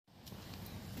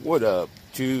What up,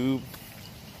 tube?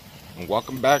 And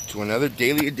welcome back to another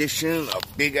daily edition of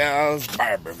Big Al's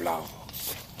Barber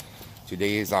Vlogs.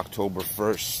 Today is October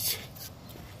 1st.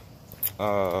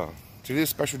 Today is a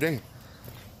special day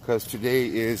because today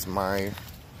is my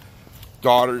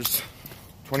daughter's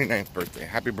 29th birthday.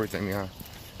 Happy birthday, Mia.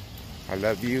 I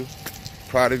love you.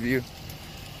 Proud of you.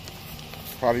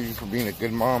 Proud of you for being a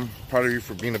good mom. Proud of you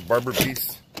for being a barber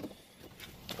beast.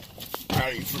 Proud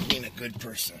of you for being a good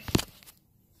person.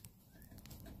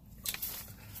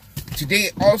 Today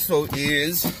also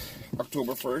is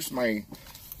October 1st, my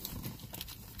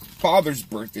father's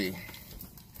birthday.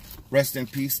 Rest in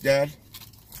peace, Dad.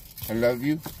 I love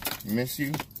you. Miss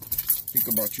you. Think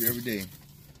about you every day.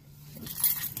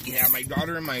 Yeah, my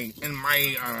daughter and my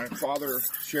father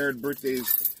shared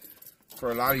birthdays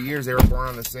for a lot of years. They were born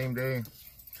on the same day.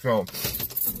 So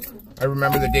I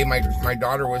remember the day my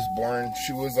daughter was born.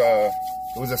 She was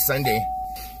it was a Sunday.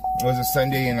 It was a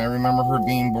Sunday, and I remember her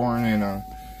being born, and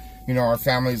you know, our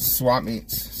family's swap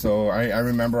meets. So I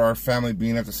remember our family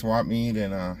being at the swap meet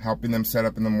and helping them set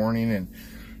up in the morning and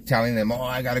telling them, oh,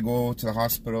 I gotta go to the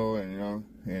hospital, and you know,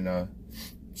 and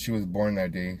she was born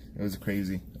that day. It was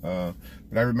crazy. But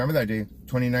I remember that day,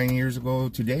 29 years ago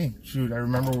today. Shoot, I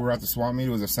remember we were at the swap meet.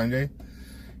 It was a Sunday.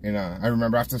 And I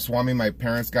remember after the swap meet, my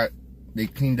parents they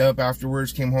cleaned up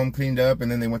afterwards, came home, cleaned up,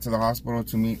 and then they went to the hospital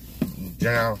to meet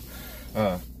Janelle.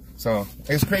 So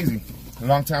it's crazy, a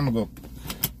long time ago.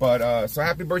 But so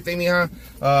happy birthday, Mija.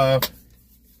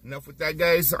 Enough with that,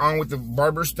 guys. On with the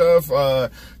barber stuff.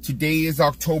 Today is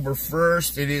October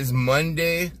 1st. It is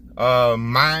Monday,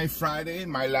 my Friday,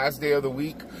 my last day of the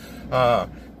week.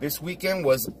 This weekend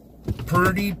was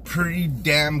pretty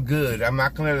damn good. I'm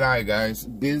not gonna lie, guys.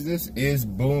 Business is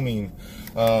booming.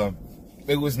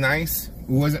 It was nice. It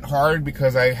wasn't hard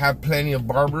because I have plenty of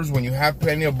barbers. When you have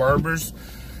plenty of barbers,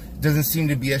 it doesn't seem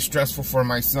to be as stressful for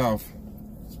myself.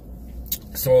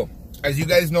 So, as you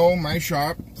guys know, my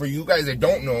shop, for you guys that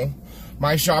don't know,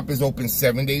 my shop is open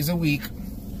 7 days a week.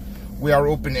 We are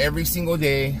open every single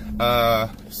day,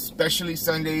 especially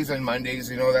Sundays and Mondays.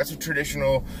 You know, that's a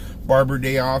traditional barber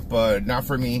day off, but not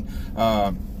for me.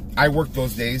 I work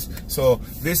those days. So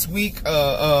this week,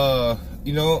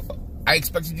 you know, I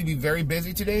expected to be very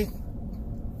busy today.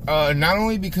 Not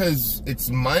only because it's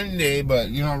Monday, but,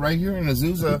 you know, right here in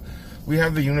Azusa, we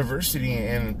have the university,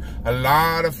 and a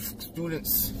lot of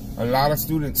students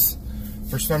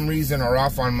for some reason are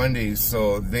off on Mondays,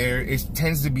 so it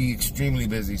tends to be extremely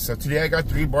busy. So today I got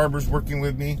 3 barbers working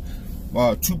with me,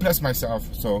 2 plus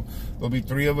myself, so there'll be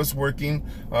 3 of us working.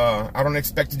 I don't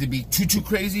expect it to be too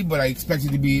crazy, but I expect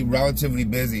it to be relatively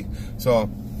busy. So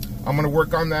I'm gonna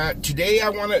work on that. Today I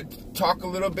want to talk a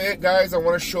little bit, guys. I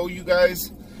want to show you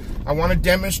guys, I want to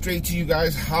demonstrate to you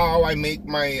guys how I make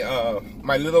my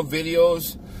my little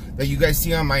videos that you guys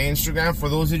see on my Instagram. For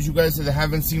those of you guys that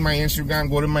haven't seen my Instagram,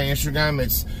 go to my Instagram.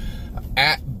 It's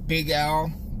at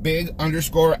big_Al's_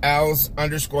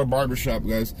 barbershop,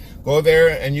 guys. Go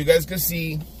there and you guys can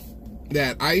see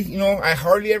that I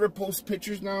hardly ever post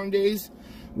pictures nowadays.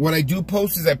 What I do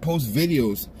post is I post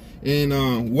videos.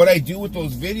 And what I do with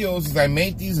those videos is I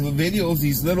make these videos,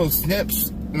 these little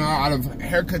snips, you know, out of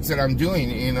haircuts that I'm doing,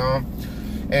 you know,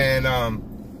 and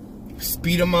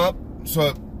speed them up so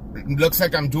it looks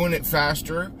like I'm doing it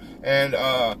faster, and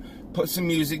put some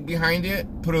music behind it,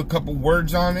 put a couple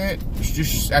words on it.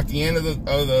 Just at the end of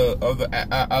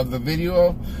the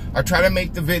video, I try to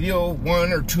make the video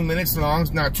 1 or 2 minutes long.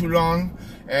 It's not too long.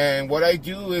 And what I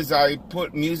do is I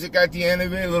put music at the end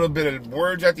of it, a little bit of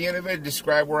words at the end of it,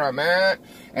 describe where I'm at,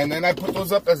 and then I put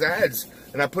those up as ads,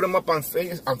 and I put them up on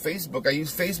Facebook. I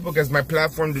use Facebook as my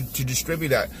platform to distribute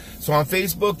that. So on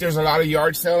Facebook, there's a lot of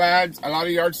yard sale ads, a lot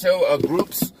of yard sale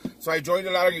groups. So I joined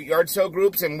a lot of yard sale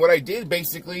groups, and what I did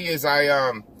basically is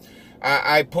I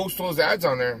post those ads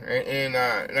on there, and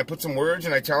I put some words,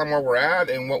 and I tell them where we're at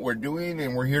and what we're doing,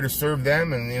 and we're here to serve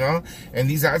them, and you know, and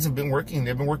these ads have been working.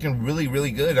 They've been working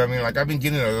really good. I mean, like, I've been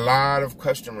getting a lot of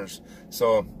customers.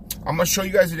 So I'm gonna show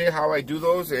you guys today how I do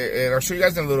those, and I'll show you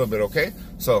guys in a little bit, okay?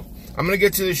 So I'm gonna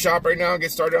get to the shop right now, get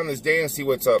started on this day, and see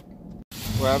what's up.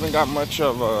 Well, I haven't got much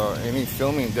of any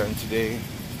filming done today.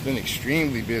 It's been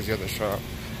extremely busy at the shop.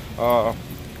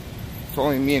 It's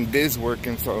only me and Biz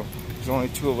working, so there's only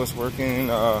 2 of us working,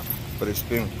 but it's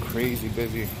been crazy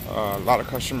busy. A lot of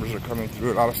customers are coming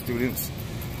through, a lot of students.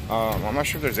 I'm not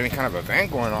sure if there's any kind of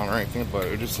event going on or anything, but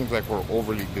it just seems like we're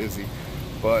overly busy.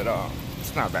 But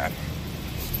it's not bad.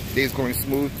 The day's going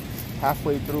smooth.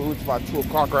 Halfway through, it's about 2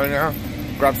 o'clock right now.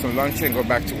 Grab some lunch and go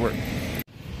back to work.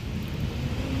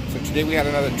 So today we had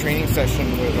another training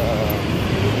session with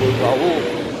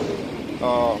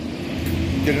Wahl.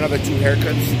 Did another 2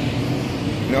 haircuts.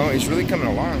 You know, it's really coming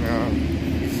along.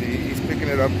 He's picking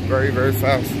it up very, very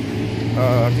fast.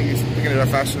 I think he's picking it up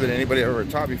faster than anybody ever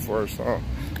taught before. So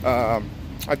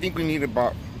I think we need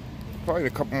about probably a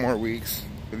couple more weeks,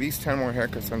 at least 10 more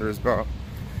haircuts under his belt.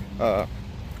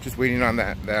 Just waiting on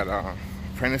that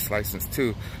apprentice license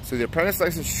too. So the apprentice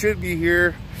license should be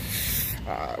here.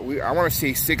 I want to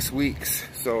say 6 weeks.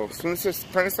 So as soon as this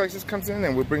apprentice license comes in,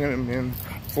 then we're bringing him in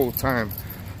full time.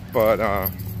 But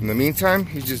in the meantime,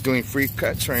 he's just doing free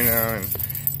cuts right now and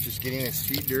just getting his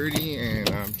feet dirty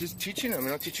and just teaching him,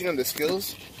 you know, teaching him the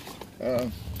skills,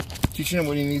 teaching him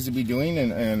what he needs to be doing,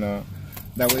 and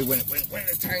that way when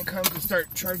the time comes to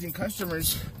start charging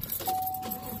customers,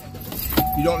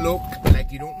 you don't look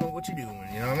like you don't know what you're doing.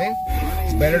 You know what I mean?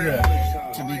 It's better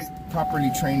to be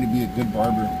properly trained to be a good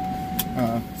barber.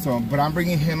 But I'm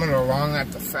bringing him along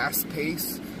at the fast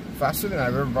pace, faster than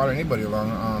I've ever brought anybody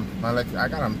along. I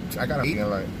got him. You know,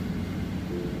 like,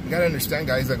 you gotta understand,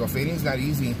 guys. Like, fading's not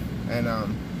easy. And I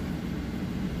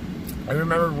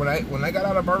remember when I got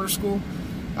out of barber school,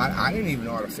 I didn't even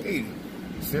know how to fade.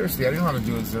 Seriously, I didn't know how to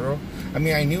do a zero. I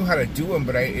mean, I knew how to do them,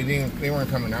 but they weren't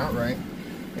coming out right.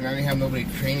 And I didn't have nobody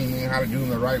training me how to do them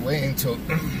the right way until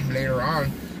later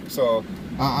on. So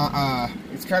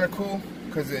it's kind of cool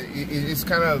because it's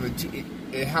kind of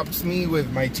it helps me with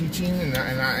my teaching, and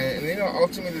you know,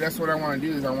 ultimately that's what I want to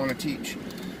do, is I want to teach.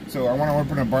 So I want to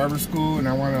open a barber school, and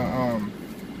I want to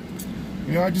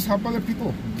you know, just help other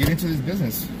people get into this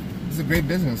business. It's a great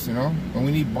business, you know, and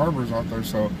we need barbers out there.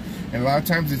 So, and a lot of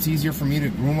times it's easier for me to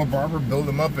groom a barber, build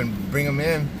them up, and bring them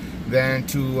in than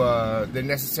to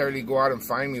necessarily go out and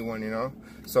find me one, you know.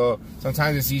 So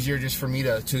sometimes it's easier just for me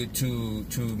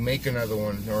to make another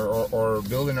one or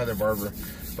build another barber.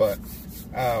 But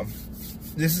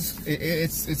this is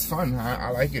it's fun.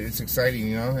 I like it. It's exciting,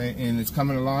 you know, and it's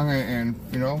coming along, and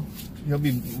you know,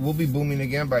 we'll be booming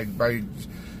again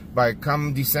by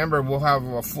come December. We'll have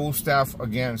a full staff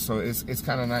again, so it's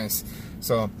kind of nice.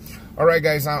 So, all right,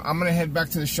 guys, I'm gonna head back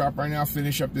to the shop right now,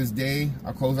 finish up this day.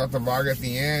 I'll close out the vlog at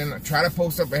the end. I try to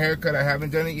post up a haircut. I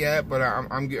haven't done it yet, but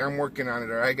I'm working on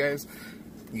it. All right, guys.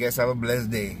 You guys have a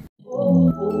blessed day.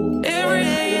 Every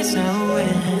day is no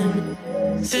end,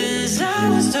 since I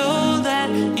was told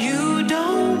that you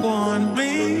don't want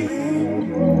me.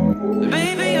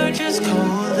 Baby, you're just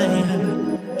cold,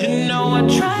 and you know I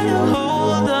try to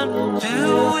hold on to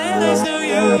where there's no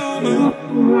you.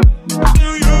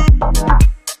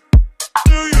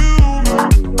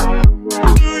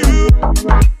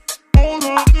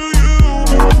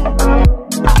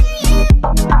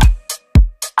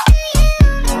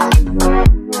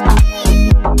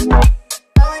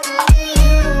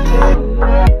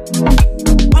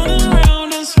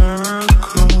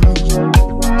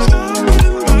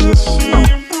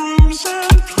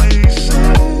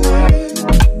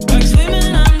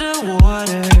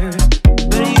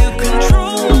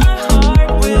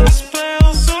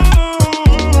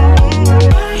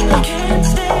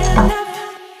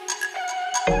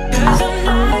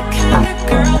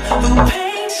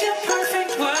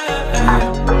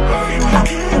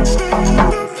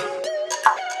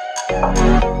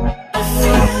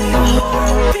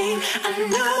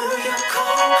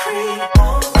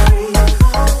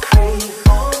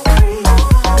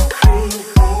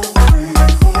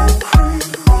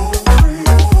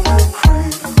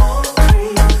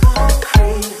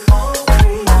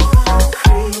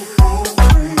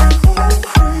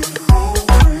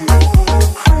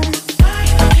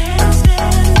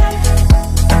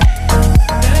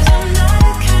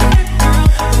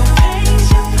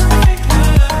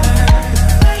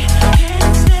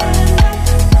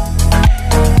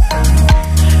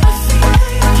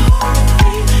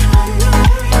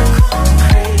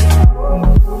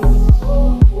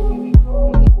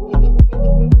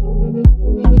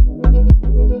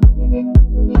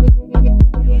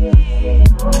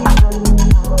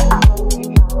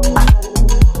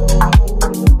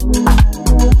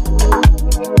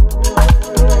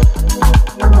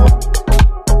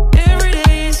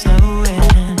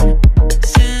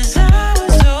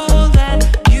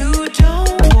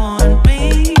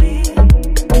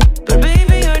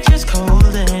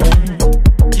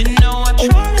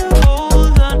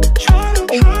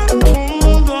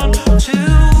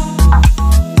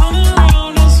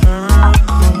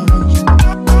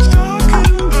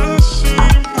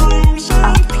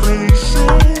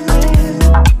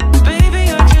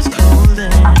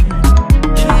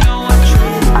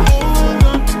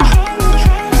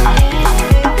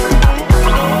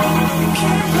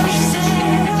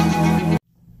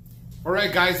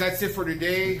 Guys, that's it for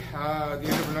today. The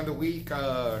end of another week.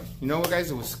 You know what,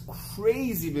 guys? It was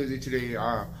crazy busy today.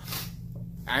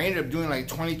 I ended up doing like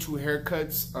 22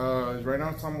 haircuts. Right now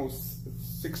it's almost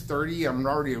 6:30. I'm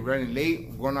already running late.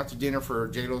 I'm going out to dinner for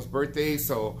J-Lo's birthday.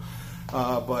 So,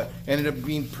 but ended up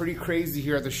being pretty crazy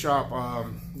here at the shop.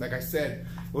 Like I said,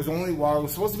 it was only while it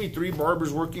was supposed to be 3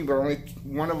 barbers working, but only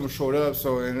one of them showed up.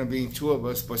 So it ended up being 2 of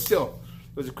us. But still,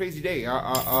 it was a crazy day.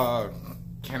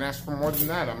 Can't ask for more than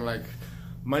that. I'm like,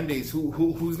 Mondays,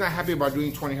 who's not happy about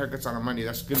doing 20 haircuts on a Monday?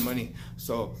 That's good money.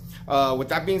 So with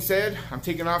that being said, I'm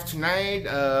taking off tonight.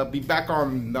 Be back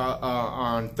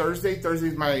on Thursday.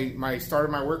 Thursday's my start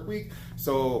of my work week.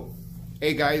 So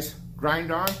hey guys,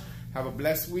 grind on. Have a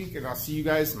blessed week, and I'll see you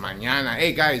guys mañana.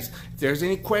 Hey guys, if there's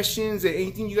any questions or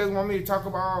anything you guys want me to talk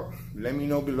about, let me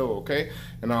know below, okay?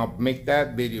 And I'll make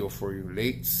that video for you.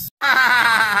 Lates.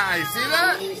 You see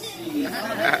that?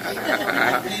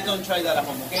 Please don't try that at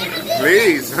home, okay?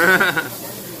 Please.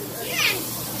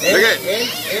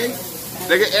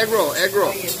 Look at egg roll, egg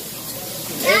roll.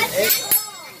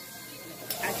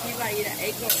 Aquí va a ir a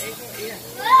egg roll, mira.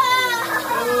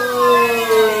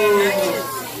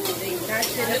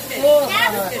 Oh!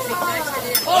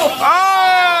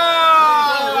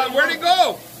 Where'd it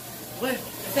go?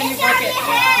 It's in your pocket.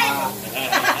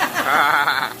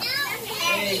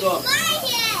 There you go.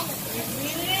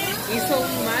 Hizo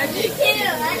un magic.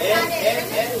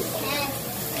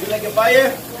 You like a fire?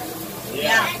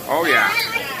 Yeah. Oh yeah.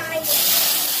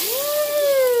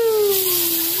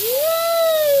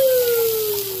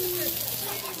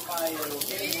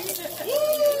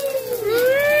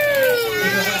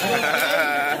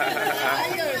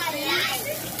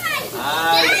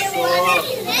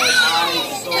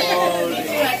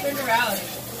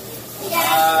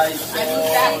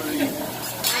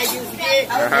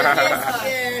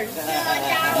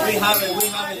 We have it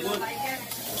good.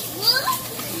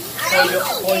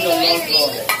 Pollo loco.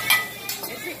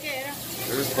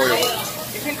 Ese es pollo.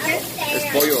 Es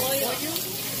pollo.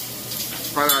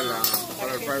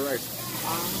 Para el fried rice.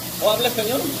 ¿O habla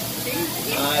español? Sí.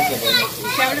 Ah, qué bueno.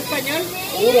 ¿Se habla español?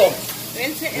 Puro.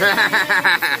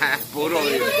 Puro.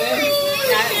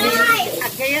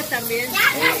 Aquella también.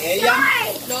 ¿Ella?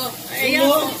 No, ella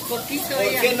no. Poquito. ¿Por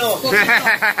ella. qué no?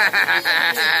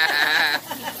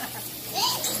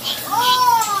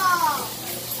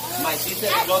 My sister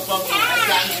got from I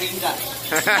can't drink that.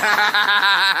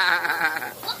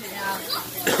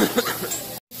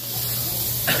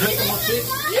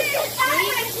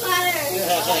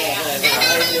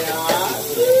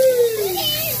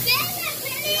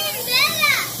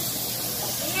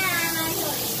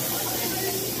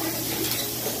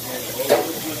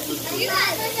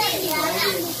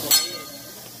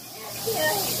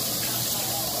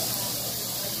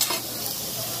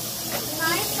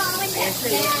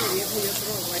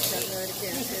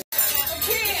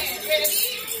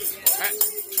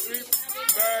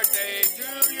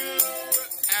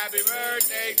 Happy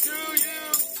birthday to you.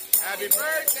 Happy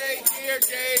birthday, dear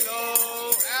J-Lo.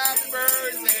 Happy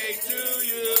birthday to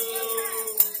you.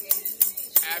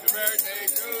 Happy birthday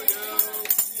to you.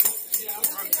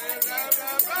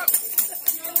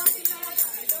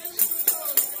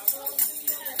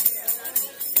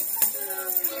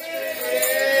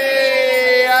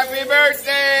 Hey, happy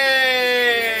birthday.